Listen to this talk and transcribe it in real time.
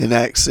In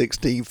Acts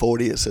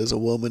 16:40 it says a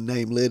woman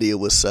named Lydia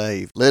was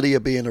saved. Lydia,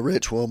 being a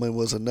rich woman,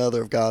 was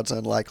another of God's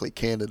unlikely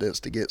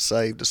candidates to get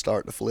saved to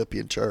start the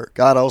Philippian church.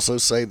 God also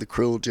saved the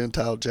cruel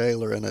Gentile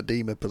jailer and a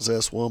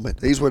demon-possessed woman.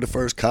 These were the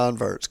first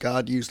converts.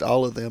 God used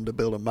all of them to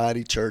build a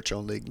mighty church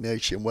on the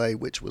Ignatian Way,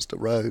 which was the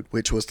road,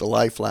 which was the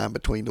lifeline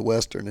between the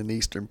western and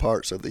eastern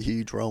parts of the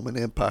huge Roman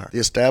Empire. The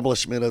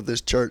establishment of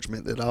this church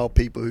meant that all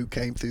people who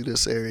came through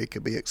this area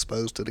could be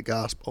exposed to the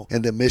gospel,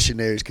 and the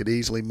missionaries could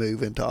easily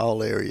move into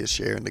all areas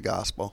sharing the gospel.